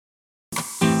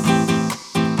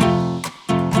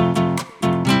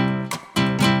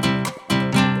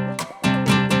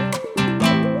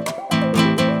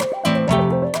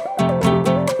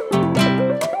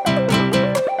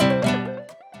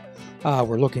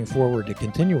We're looking forward to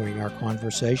continuing our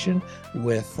conversation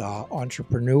with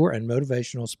entrepreneur and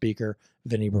motivational speaker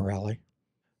Vinnie Borelli.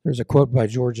 There's a quote by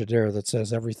George Adair that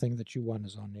says, "Everything that you want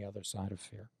is on the other side of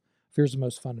fear." Fear is the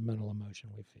most fundamental emotion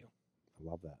we feel. I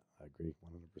love that. I agree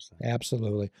 100%.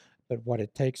 Absolutely. But what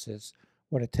it takes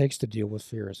to deal with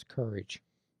fear is courage.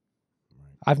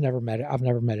 Right. I've never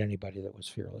met anybody that was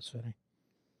fearless, Vinnie.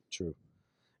 True.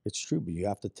 It's true, but you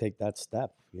have to take that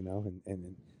step,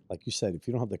 and like you said, if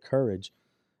you don't have the courage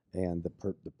and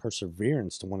the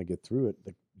perseverance to want to get through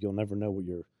it, you'll never know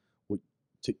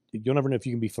you'll never know if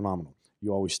you can be phenomenal.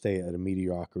 You always stay at a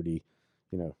mediocrity,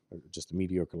 or just a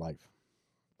mediocre life.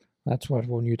 That's what,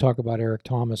 when you talk about Eric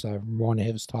Thomas, one of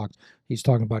his talks, he's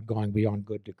talking about going beyond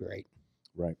good to great.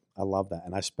 Right. I love that.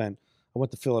 And I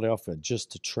went to Philadelphia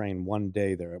just to train one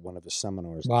day there at one of the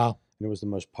seminars. Wow. And it was the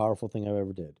most powerful thing I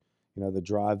ever did. The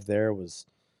drive there was,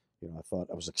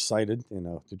 I was excited,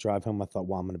 to drive home. I thought,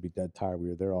 wow, I'm going to be dead tired. We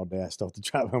were there all day. I still have to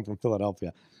drive home from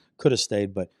Philadelphia. Could have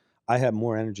stayed, but I had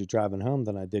more energy driving home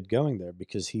than I did going there,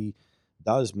 because he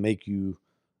does make you,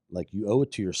 like, you owe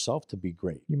it to yourself to be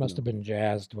great. You must have been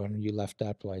jazzed when you left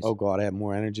that place. Oh, God, I had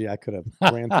more energy. I could have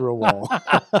ran through a wall.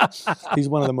 He's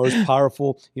one of the most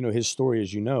powerful. His story,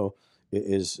 as you know,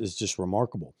 is just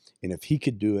remarkable. And if he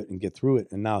could do it and get through it,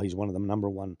 and now he's one of the number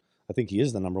one, I think he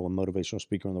is the number one motivational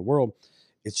speaker in the world.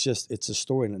 It's a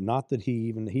story. And not that he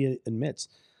admits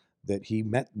that he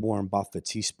met Warren Buffett.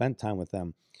 He spent time with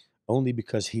them only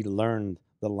because he learned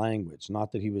the language.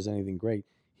 Not that he was anything great.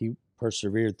 He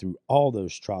persevered through all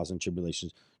those trials and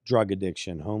tribulations, drug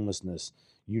addiction, homelessness,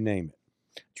 you name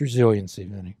it. It's resiliency,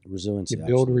 Vinnie. Resiliency. You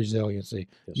build resiliency.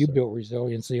 Yes, you sir. built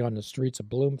resiliency on the streets of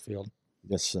Bloomfield.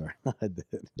 Yes, sir. I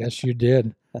did. Yes, you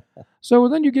did. So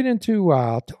then you get into,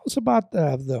 tell us about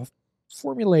the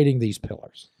formulating these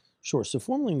pillars. Sure. So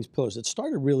formulating these pillars, it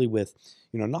started really with,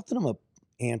 not that I'm a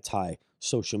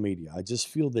anti-social media. I just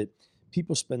feel that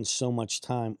people spend so much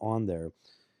time on there,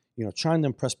 trying to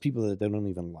impress people that they don't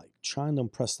even like, trying to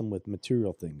impress them with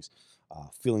material things,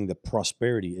 feeling that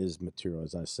prosperity is material,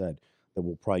 as I said, that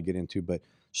we'll probably get into. But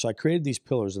so I created these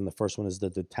pillars, and the first one is the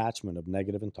detachment of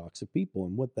negative and toxic people.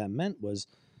 And what that meant was,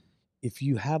 if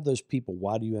you have those people,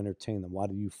 why do you entertain them? Why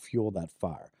do you fuel that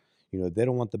fire? They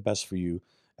don't want the best for you.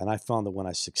 And I found that when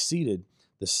I succeeded,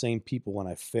 the same people when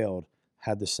I failed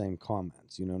had the same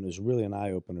comments, and it was really an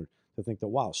eye-opener to think that,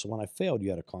 wow, so when I failed, you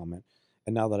had a comment.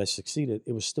 And now that I succeeded,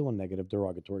 it was still a negative,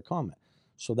 derogatory comment.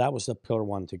 So that was the pillar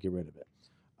one, to get rid of it,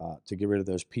 to get rid of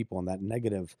those people and that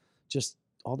negative, just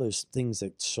all those things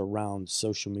that surround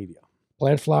social media.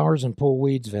 Plant flowers and pull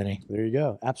weeds, Vinnie. There you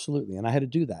go. Absolutely. And I had to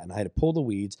do that. And I had to pull the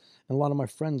weeds. And a lot of my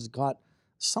friends got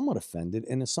somewhat offended.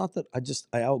 And it's not that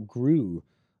I outgrew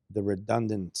the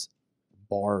redundant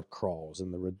bar crawls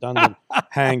and the redundant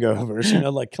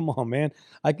hangovers. Like, come on, man.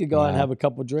 I could go out and have a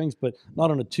couple of drinks, but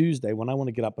not on a Tuesday when I want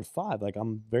to get up at 5. Like,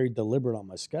 I'm very deliberate on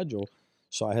my schedule.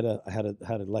 So I had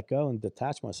to let go and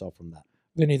detach myself from that.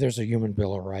 Vinnie, there's a human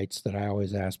bill of rights that I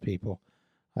always ask people.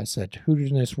 I said, who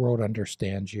in this world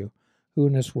understands you? Who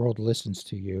in this world listens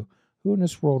to you? Who in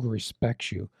this world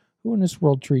respects you? Who in this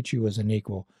world treats you as an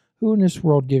equal? Who in this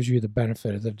world gives you the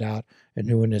benefit of the doubt? And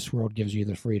who in this world gives you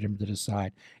the freedom to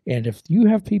decide? And if you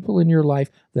have people in your life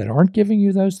that aren't giving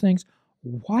you those things,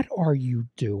 what are you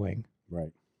doing?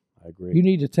 Right. I agree. You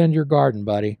need to tend your garden,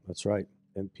 buddy. That's right.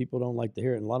 And people don't like to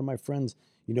hear it. And a lot of my friends,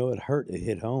 it hurt. It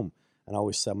hit home. And I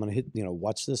always said, I'm going to hit,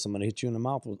 watch this. I'm going to hit you in the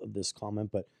mouth with this comment.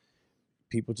 But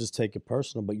people just take it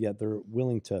personal. But yet they're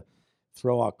willing to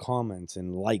throw out comments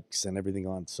and likes and everything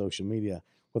on social media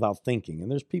without thinking. And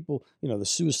there's people, the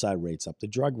suicide rate's up, the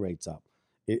drug rate's up.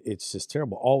 It's just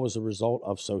terrible. All as a result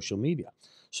of social media.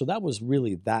 So that was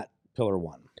really that pillar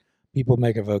one. People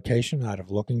make a vocation out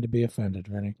of looking to be offended,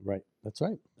 Vinnie. Right. That's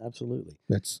right. Absolutely.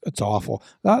 It's awful.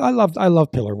 I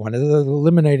love pillar one,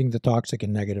 eliminating the toxic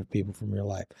and negative people from your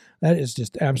life. That is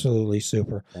just absolutely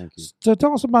super. Thank you. So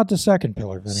tell us about the second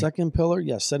pillar, Vinnie. Second pillar,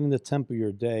 setting the tempo of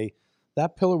your day.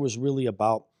 That pillar was really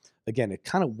about, again, it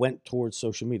kind of went towards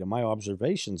social media. My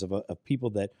observations of people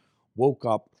that woke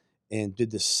up and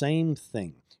did the same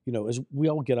thing. As we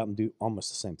all get up and do almost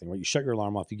the same thing, right? You shut your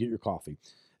alarm off, you get your coffee.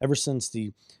 Ever since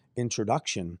the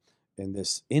introduction and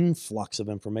this influx of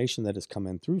information that has come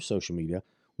in through social media,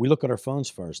 we look at our phones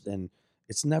first, and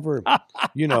it's never,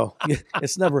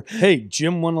 it's never, hey,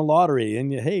 Jim won the lottery,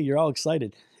 and hey, you're all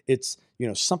excited. It's,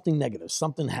 something negative,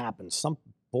 something happens, some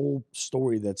bold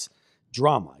story that's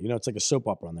drama. It's like a soap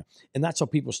opera on there. And that's how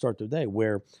people start their day,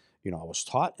 where, I was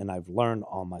taught and I've learned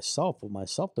on myself, with my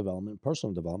self-development,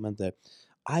 personal development, that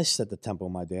I set the tempo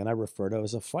of my day, and I refer to it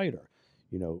as a fighter.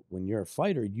 When you're a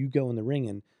fighter, you go in the ring.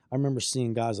 And I remember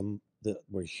seeing guys that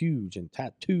were huge and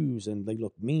tattoos and they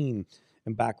look mean.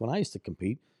 And back when I used to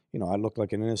compete, I looked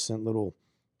like an innocent little,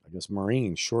 I guess,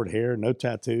 Marine, short hair, no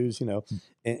tattoos,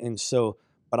 and so,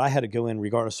 but I had to go in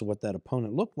regardless of what that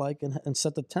opponent looked like and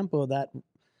set the tempo of that,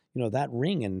 that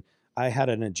ring. And I had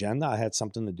an agenda, I had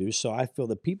something to do. So I feel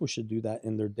that people should do that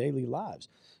in their daily lives.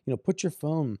 Put your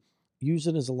phone, use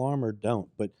it as alarm or don't,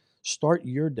 but start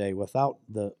your day without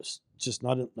just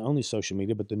not only social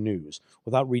media, but the news,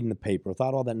 without reading the paper,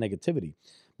 without all that negativity.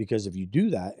 Because if you do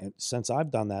that, and since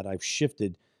I've done that, I've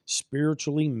shifted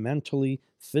spiritually, mentally,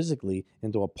 physically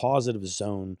into a positive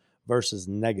zone versus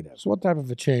negative. So what type of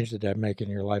a change did that make in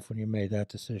your life when you made that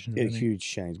decision, A Vinny? huge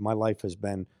change. My life has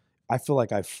been, I feel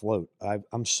like I float.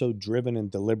 I'm so driven and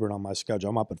deliberate on my schedule.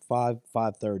 I'm up at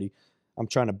 5:30. I'm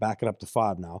trying to back it up to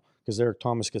 5 now because Eric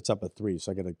Thomas gets up at 3.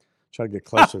 So I got to try to get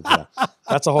closer to that.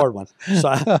 That's a hard one. So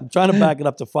I'm trying to back it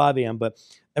up to 5 a.m. But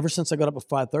ever since I got up at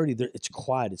 5:30, it's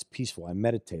quiet. It's peaceful. I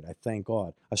meditate. I thank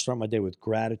God. I start my day with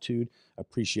gratitude,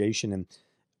 appreciation, and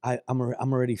I'm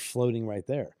already floating right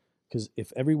there. Because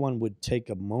if everyone would take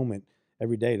a moment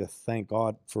every day to thank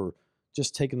God for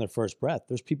just taking their first breath,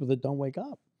 there's people that don't wake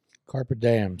up. Carpe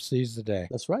diem, seize the day.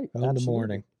 That's right. Own the Absolutely.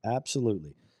 morning.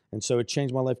 Absolutely. And so it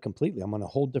changed my life completely. I'm in a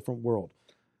whole different world.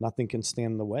 Nothing can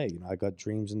stand in the way. I got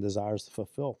dreams and desires to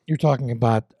fulfill. You're talking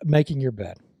about making your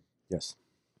bed. Yes.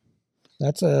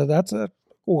 That's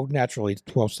well, naturally, the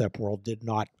 12-step world did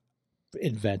not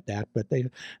invent that, but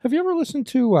have you ever listened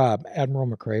to Admiral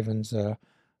McRaven's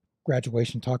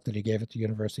graduation talk that he gave at the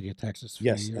University of Texas?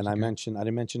 Yes, and I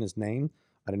didn't mention his name.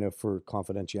 I don't know for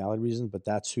confidentiality reasons, but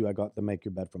that's who I got the Make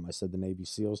Your Bed from. I said the Navy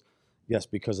SEALs. Yes,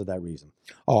 because of that reason.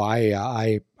 Oh,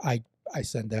 I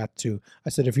sent that to. I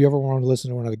said, if you ever want to listen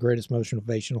to one of the greatest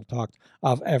motivational talks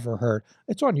I've ever heard,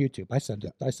 it's on YouTube. I send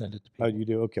it. I send it to people. Oh, you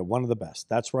do? Okay, one of the best.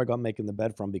 That's where I got Making the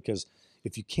Bed from, because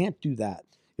if you can't do that,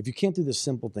 if you can't do the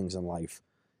simple things in life,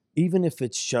 even if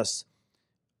it's just,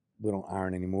 we don't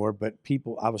iron anymore, but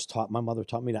my mother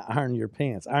taught me to iron your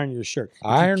pants, iron your shirt.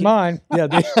 Iron mine. Yeah,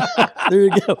 there you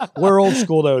go. We're old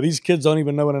school though. These kids don't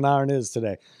even know what an iron is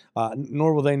today,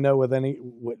 nor will they know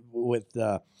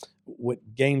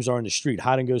what games are in the street,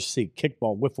 hide and go seek,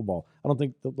 kickball, wiffle ball. I don't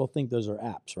think they'll think those are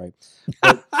apps, right?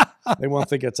 But they won't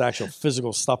think it's actual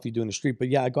physical stuff you do in the street. But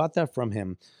yeah, I got that from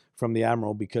him, from the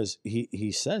Admiral, because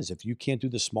he says, if you can't do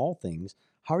the small things,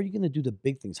 how are you going to do the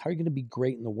big things? How are you going to be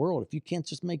great in the world if you can't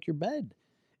just make your bed?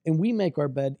 And we make our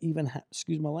bed even,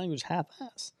 excuse my language,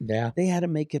 half-ass. Yeah. They had to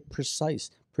make it precise,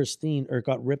 pristine, or it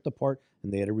got ripped apart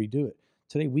and they had to redo it.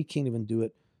 Today, we can't even do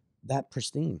it that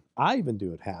pristine. I even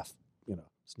do it half.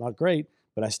 It's not great,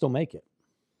 but I still make it.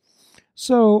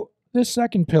 So this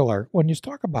second pillar, when you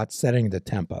talk about setting the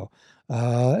tempo,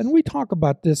 and we talk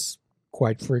about this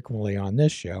quite frequently on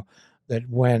this show, that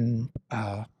when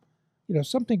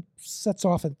something sets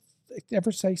off, and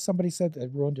somebody said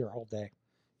it ruined your whole day.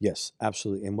 Yes,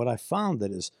 absolutely. And what I found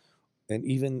and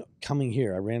even coming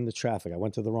here, I ran the traffic, I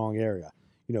went to the wrong area.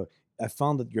 I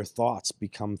found that your thoughts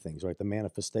become things, right? The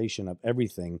manifestation of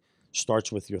everything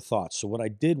starts with your thoughts. So what I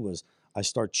did was I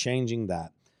start changing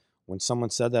that. When someone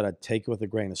said that, I'd take it with a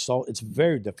grain of salt. It's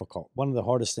very difficult. One of the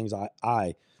hardest things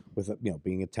with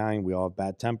being Italian, we all have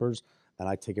bad tempers, and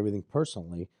I take everything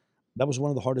personally. That was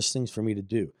one of the hardest things for me to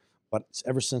do. But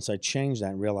ever since I changed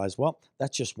that and realized, well,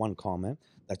 that's just one comment.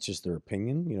 That's just their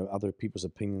opinion. Other people's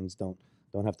opinions don't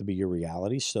have to be your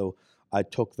reality. So I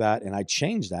took that and I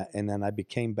changed that, and then I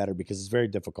became better, because it's very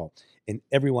difficult. And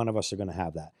every one of us are going to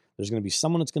have that. There's going to be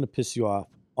someone that's going to piss you off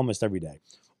almost every day,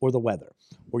 or the weather,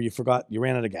 or you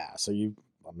ran out of gas, or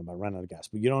I'm not running out of gas,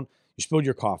 but you spilled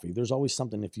your coffee. There's always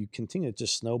something. If you continue, it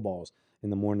just snowballs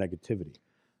into more negativity.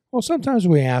 Well, sometimes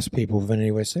we ask people,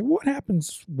 Vinny, we say, what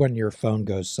happens when your phone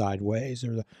goes sideways,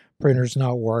 or the printer's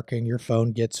not working, your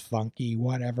phone gets funky,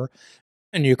 whatever,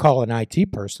 and you call an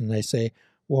IT person, they say,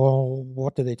 well,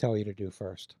 what do they tell you to do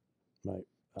first? Right.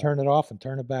 Turn it off and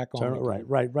turn it back on.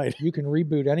 Right. You can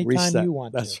reboot anytime you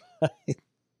want to. Right.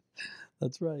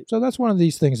 That's right. So that's one of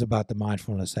these things about the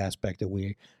mindfulness aspect, that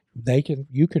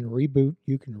you can reboot,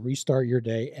 you can restart your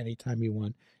day anytime you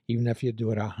want, even if you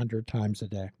do it 100 times a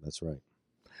day. That's right.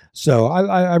 So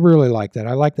I really like that.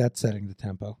 I like that, setting the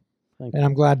tempo. Thank and you.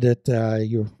 I'm glad that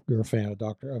you're a fan of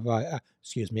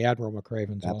Admiral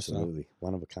McRaven's. Absolutely. Also.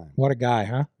 One of a kind. What a guy,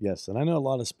 huh? Yes. And I know a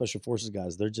lot of Special Forces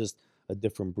guys, they're just a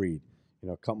different breed.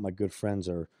 A couple of my good friends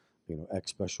are,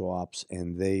 ex-Special Ops,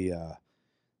 and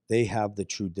they have the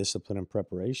true discipline and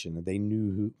preparation, and they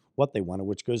knew what they wanted,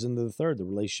 which goes into the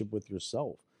relationship with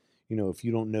yourself. If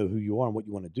you don't know who you are and what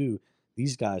you want to do,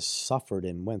 these guys suffered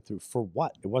and went through for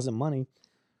what? It wasn't money.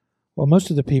 Well, most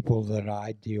of the people that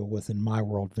I deal with in my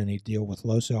world, Vinny, deal with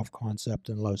low self concept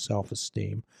and low self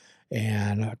esteem.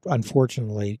 And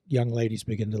unfortunately, young ladies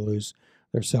begin to lose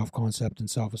their self concept and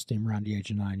self esteem around the age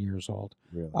of 9 years old.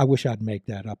 Really? I wish I'd make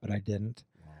that up, but I didn't.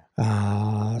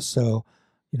 Wow. So,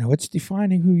 it's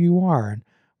defining who you are. And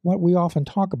what we often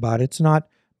talk about, it's not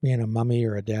being a mummy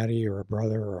or a daddy or a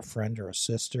brother or a friend or a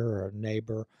sister or a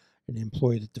neighbor, an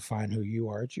employee that define who you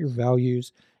are. It's your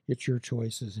values, it's your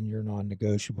choices, and your non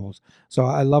negotiables. So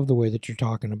I love the way that you're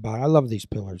talking about. I love these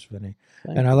pillars, Vinny.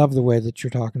 And Thank I you. love the way that you're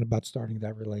talking about starting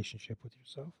that relationship with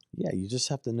yourself. Yeah, you just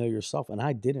have to know yourself. And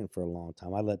I didn't for a long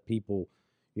time. I let people,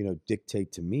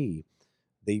 dictate to me.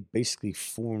 They basically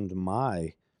formed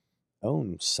my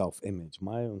own self image.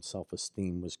 My own self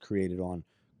esteem was created on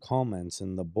comments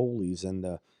and the bullies and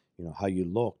the, how you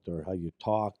looked or how you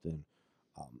talked. Um,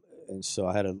 and so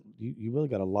you really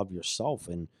got to love yourself,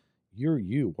 and you're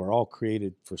you. We're all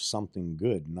created for something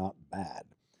good, not bad.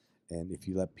 And if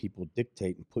you let people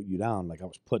dictate and put you down, like I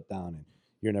was put down, and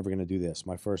you're never going to do this.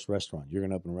 My first restaurant, you're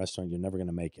going to open a restaurant, you're never going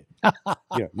to make it.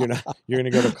 You're not. You're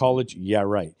going to go to college. Yeah,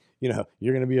 right. You're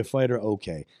going to be a fighter.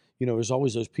 Okay. There's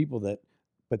always those people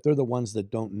but they're the ones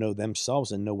that don't know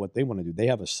themselves and know what they want to do. They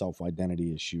have a self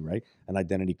identity issue, right? An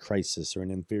identity crisis or an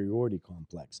inferiority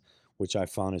complex, which I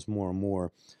found is more and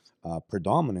more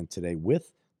predominant today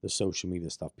with the social media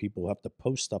stuff. People have to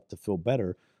post stuff to feel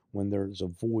better when there's a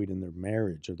void in their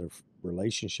marriage or their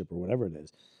relationship or whatever it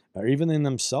is, or even in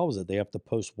themselves, that they have to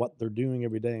post what they're doing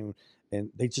every day, and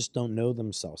they just don't know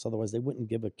themselves. Otherwise, they wouldn't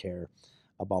give a care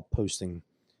about posting,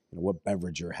 what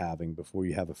beverage you're having before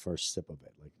you have a first sip of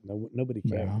it. Like nobody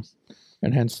Yeah. cares.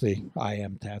 And hence the I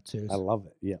am I tattoos. love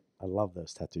it. Yeah, I love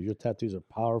those tattoos. Your tattoos are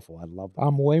powerful. I love them.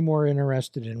 I'm way more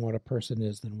interested in what a person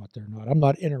is than what they're not. I'm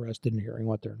not interested in hearing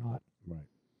what they're not. Right.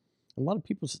 A lot of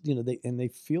people, they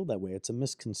feel that way. It's a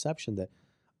misconception that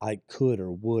I could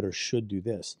or would or should do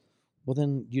this. Well,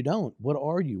 then you don't. What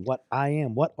are you? What I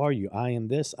am? What are you? I am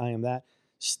this. I am that.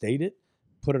 State it,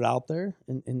 put it out there,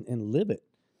 and live it.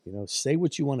 Say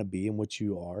what you want to be and what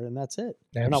you are, and that's it.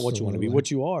 Or not what you want to be, Absolutely. what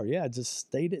you are. Yeah, just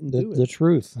state it and The do it. the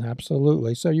truth,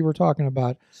 absolutely. So you were talking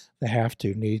about the have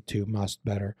to, need to, must,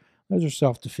 better. Those are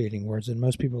self-defeating words, and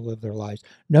most people live their lives.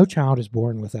 No child is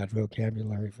born with that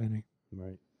vocabulary, Vinny.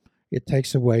 Right. It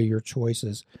takes away your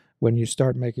choices when you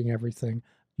start making everything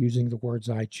using the words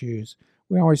I choose.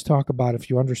 We always talk about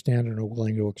if you understand and are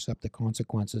willing to accept the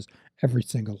consequences, every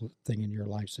single thing in your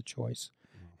life's a choice.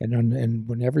 And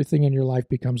when everything in your life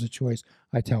becomes a choice,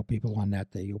 I tell people on that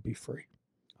day you'll be free.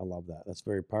 I love that. That's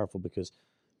very powerful because,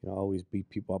 I always beat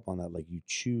people up on that. Like, you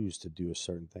choose to do a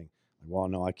certain thing. Like, well,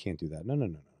 no, I can't do that. No, no,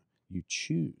 no, no. You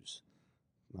choose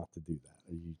not to do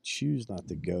that. Or you choose not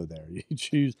to go there. You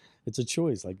choose. It's a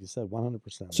choice, like you said,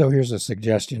 100%. I So love here's a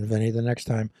suggestion, Vinny. The next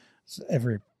time,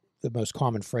 the most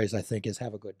common phrase I think is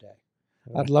 "Have a good day."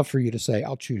 that. I'd love for you to say,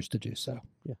 "I'll choose to do so."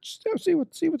 Yeah. Just see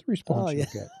what the Oh, response yeah.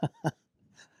 you'll get.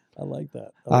 I like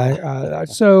that.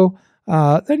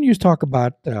 Then you talk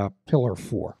about pillar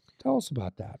 4. Tell us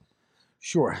about that.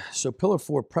 Sure. So, pillar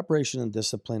 4, preparation and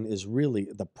discipline, is really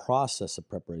the process of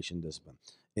preparation and discipline.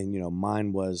 And,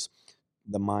 mine was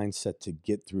the mindset to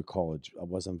get through college. I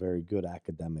wasn't very good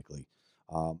academically.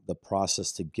 The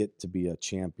process to get to be a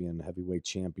champion, heavyweight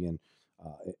champion,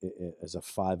 as a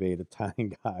 5'8"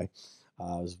 Italian guy, it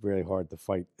was very hard to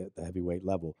fight at the heavyweight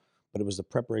level. But it was the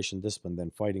preparation discipline,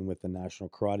 then fighting with the national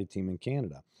karate team in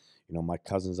Canada. My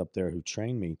cousins up there who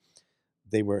trained me,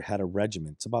 they had a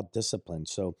regimen. It's about discipline.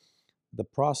 So the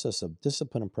process of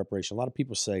discipline and preparation, a lot of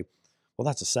people say, well,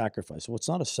 that's a sacrifice. Well, it's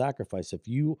not a sacrifice if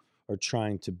you are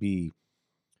trying to be,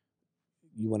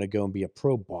 you want to go and be a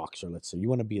pro boxer, let's say, you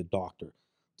want to be a doctor.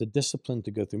 The discipline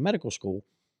to go through medical school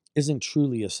isn't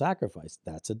truly a sacrifice.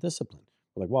 That's a discipline.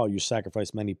 We're like, wow, you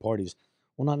sacrifice many parties.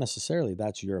 Well, not necessarily.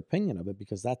 That's your opinion of it,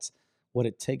 because that's what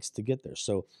it takes to get there.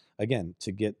 So, again,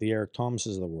 to get the Eric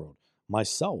Thomases of the world,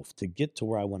 myself, to get to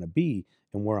where I want to be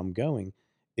and where I'm going,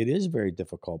 it is very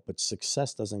difficult, but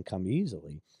success doesn't come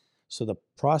easily. So, the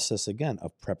process, again,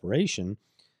 of preparation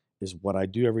is what I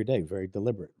do every day, very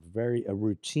deliberate, very a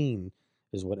routine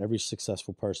is what every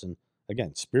successful person,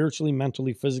 again, spiritually,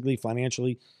 mentally, physically,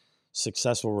 financially,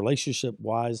 successful relationship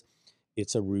wise,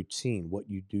 it's a routine, what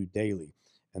you do daily.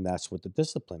 And that's what the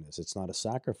discipline is. It's not a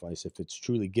sacrifice if it's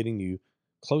truly getting you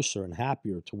closer and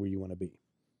happier to where you want to be.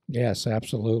 Yes,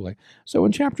 absolutely. So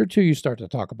in chapter 2, you start to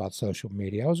talk about social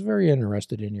media. I was very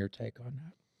interested in your take on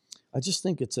that. I just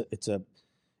think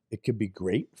it could be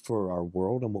great for our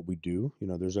world and what we do.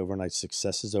 There's overnight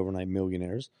successes, overnight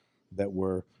millionaires that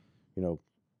were, you know,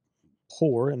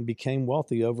 poor and became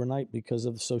wealthy overnight because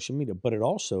of social media. But it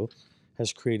also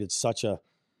has created such a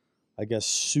I guess,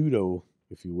 pseudo,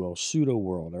 if you will, pseudo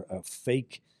world, or a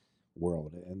fake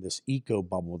world, and this eco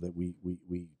bubble that we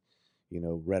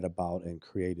read about and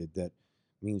created, that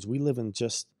means we live in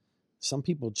just, some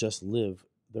people just live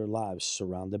their lives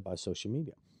surrounded by social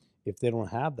media. If they don't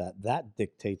have that, that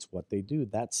dictates what they do.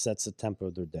 That sets the tempo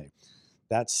of their day.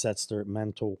 That sets their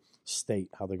mental state,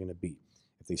 how they're going to be.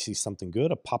 If they see something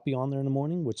good, a puppy on there in the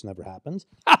morning, which never happens,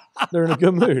 they're in a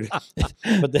good mood.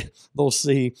 But they'll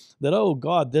see that, oh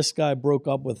God, this guy broke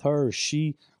up with her, or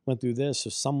she went through this,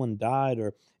 or someone died,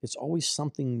 or it's always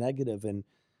something negative, and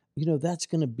that's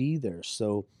going to be there.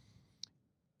 So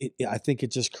I think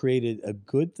it just created a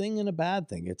good thing and a bad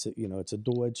thing. It's a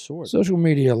double-edged sword. Social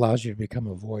media allows you to become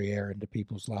a voyeur into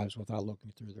people's lives without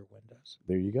looking through their windows.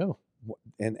 There you go.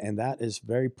 And that is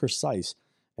very precise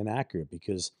and accurate,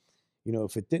 because,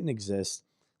 if it didn't exist,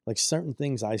 like certain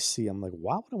things I see, I'm like,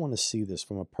 why would I want to see this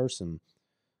from a person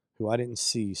who I didn't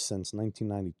see since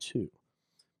 1992?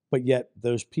 But yet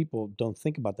those people don't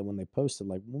think about that when they post it.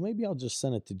 Like, well, maybe I'll just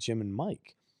send it to Jim and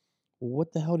Mike. Well,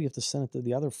 what the hell do you have to send it to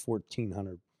the other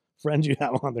 1,400 friends you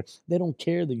have on there? They don't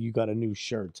care that you got a new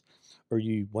shirt or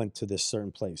you went to this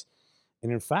certain place.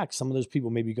 And in fact, some of those people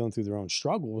may be going through their own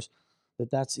struggles,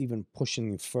 that's even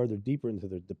pushing them further deeper into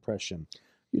their depression.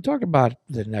 You talk about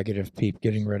the negative people,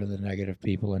 getting rid of the negative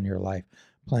people in your life,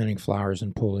 planting flowers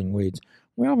and pulling weeds.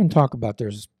 We often talk about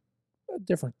there's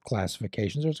different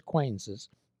classifications. There's acquaintances,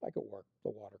 like at work, the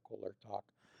water cooler talk.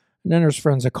 And then there's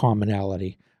friends of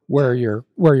commonality, where you're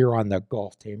on the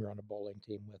golf team, you're on the bowling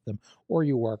team with them, or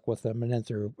you work with them, and then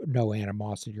through no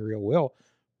animosity or ill will,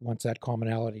 once that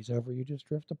commonality's over, you just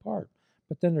drift apart.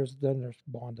 But then there's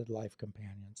bonded life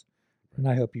companions. And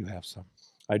I hope you have some.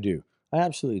 I do. I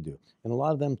absolutely do. And a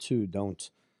lot of them too don't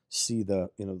see the,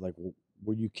 like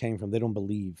where you came from. They don't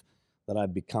believe that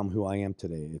I've become who I am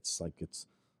today. It's like, it's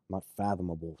not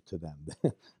fathomable to them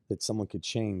that someone could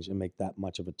change and make that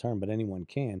much of a turn, but anyone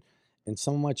can. And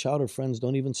some of my childhood friends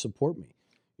don't even support me.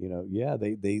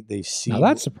 They see. Now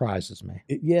that surprises me.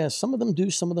 Yeah, some of them do,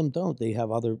 some of them don't. They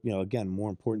have other, again, more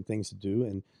important things to do.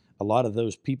 And a lot of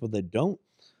those people that don't,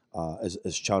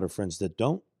 as childhood friends that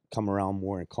don't come around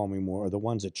more and call me more, are the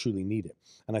ones that truly need it.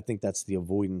 And I think that's the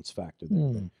avoidance factor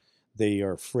there. They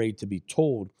are afraid to be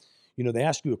told. They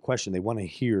ask you a question, they want to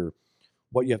hear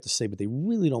what you have to say, but they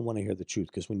really don't want to hear the truth,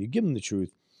 because when you give them the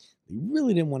truth, they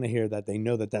really didn't want to hear that. They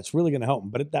know that that's really going to help them,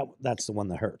 but that's the one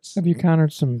that hurts. Have you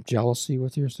encountered some jealousy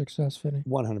with your success, Vinny?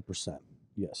 100%.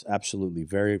 Yes, absolutely.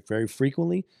 Very, very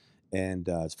frequently. And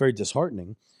it's very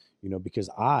disheartening, because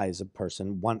I, as a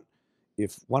person,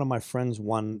 if one of my friends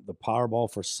won the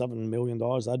Powerball for $7 million,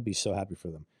 I'd be so happy for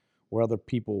them, where other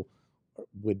people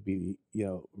would be,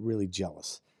 really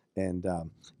jealous. And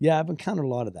I've encountered a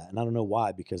lot of that. And I don't know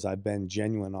why, because I've been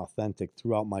genuine, authentic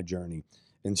throughout my journey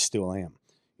and still am.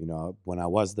 When I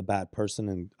was the bad person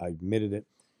and I admitted it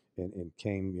and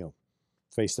came,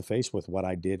 face to face with what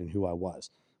I did and who I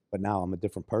was. But now I'm a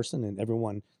different person, and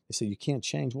everyone, they say, you can't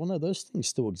change. Well, no, those things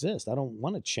still exist. I don't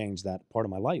want to change that part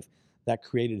of my life. That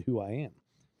created who I am.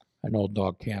 An old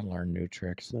dog can't learn new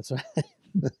tricks. That's right.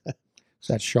 It's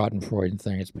that Schadenfreude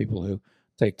thing. It's people who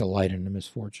take delight in the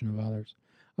misfortune of others.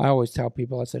 I always tell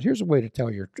people, I said, here's a way to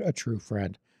tell you're a true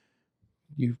friend.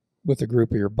 You, with a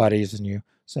group of your buddies, and you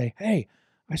say, hey,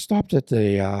 I stopped at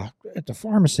the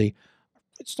pharmacy.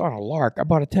 It's on a lark. I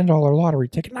bought a $10 lottery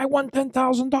ticket, and I won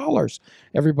 $10,000.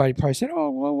 Everybody probably said, oh,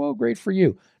 well, great for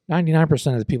you.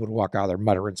 99% of the people would walk out there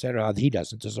muttering and say, oh, he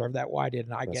doesn't deserve that. Why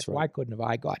didn't I get? Right. Why couldn't have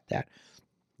I got that?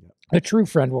 Yep. A true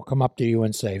friend will come up to you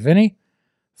and say, Vinny,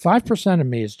 5% of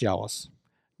me is jealous.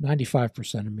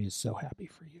 95% of me is so happy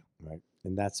for you. Right.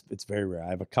 And it's very rare. I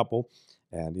have a couple,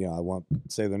 and, I won't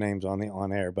say their names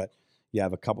on air, but I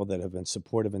have a couple that have been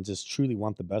supportive and just truly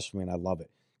want the best for me. And I love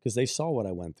it, because they saw what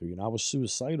I went through. I was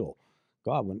suicidal.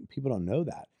 God, when people don't know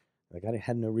that, like, I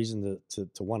had no reason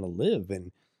to want to live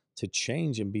and to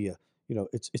change and be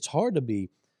it's hard to be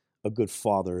a good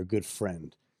father, a good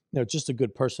friend, just a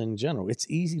good person in general. It's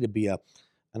easy to be and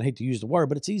I hate to use the word,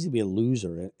 but it's easy to be a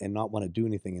loser and not want to do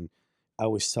anything. And I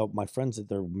always tell my friends that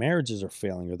their marriages are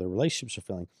failing or their relationships are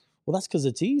failing. Well, that's because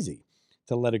it's easy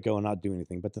to let it go and not do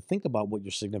anything. But to think about what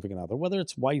your significant other, whether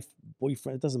it's wife,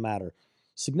 boyfriend, it doesn't matter,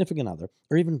 significant other,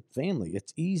 or even family,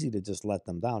 it's easy to just let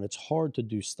them down. It's hard to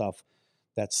do stuff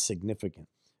that's significant.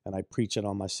 And I preach it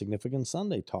on my Significant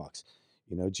Sunday talks,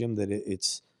 Jim, that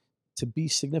it's to be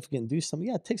significant and do something.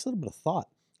 Yeah, it takes a little bit of thought.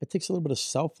 It takes a little bit of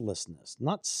selflessness,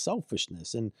 not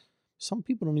selfishness. And some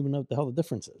people don't even know what the hell the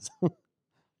difference is.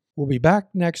 We'll be back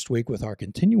next week with our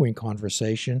continuing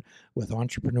conversation with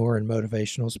entrepreneur and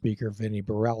motivational speaker Vinny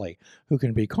Borelli, who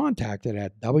can be contacted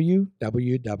at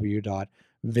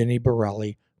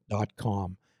www.vinnyborelli.com.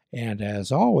 sorgatronmedia.com. And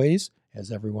as always,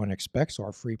 as everyone expects,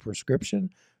 our free prescription,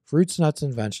 fruits, nuts,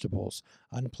 and vegetables.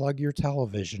 Unplug your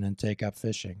television and take up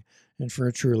fishing. And for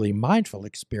a truly mindful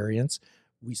experience,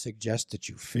 we suggest that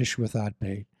you fish without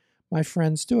bait. My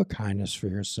friends, do a kindness for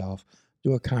yourself.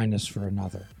 Do a kindness for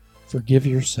another. Forgive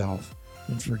yourself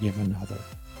and forgive another.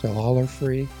 Till all are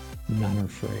free, none are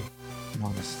free.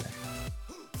 Namaste.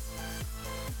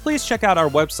 Please check out our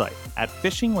website at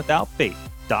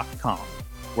fishingwithoutbait.com,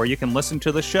 where you can listen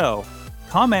to the show,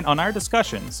 comment on our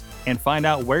discussions, and find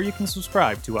out where you can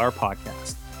subscribe to our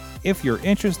podcast. If you're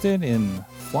interested in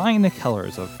flying the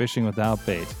colors of Fishing Without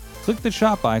Bait, click the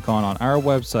shop icon on our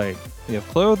website. We have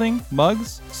clothing,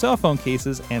 mugs, cell phone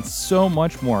cases, and so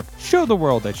much more. Show the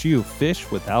world that you fish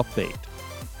without bait.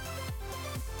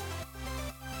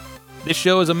 This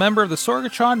show is a member of the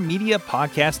Sorgatron Media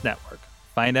Podcast Network.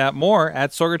 Find out more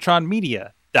at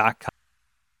sorgatronmedia.com.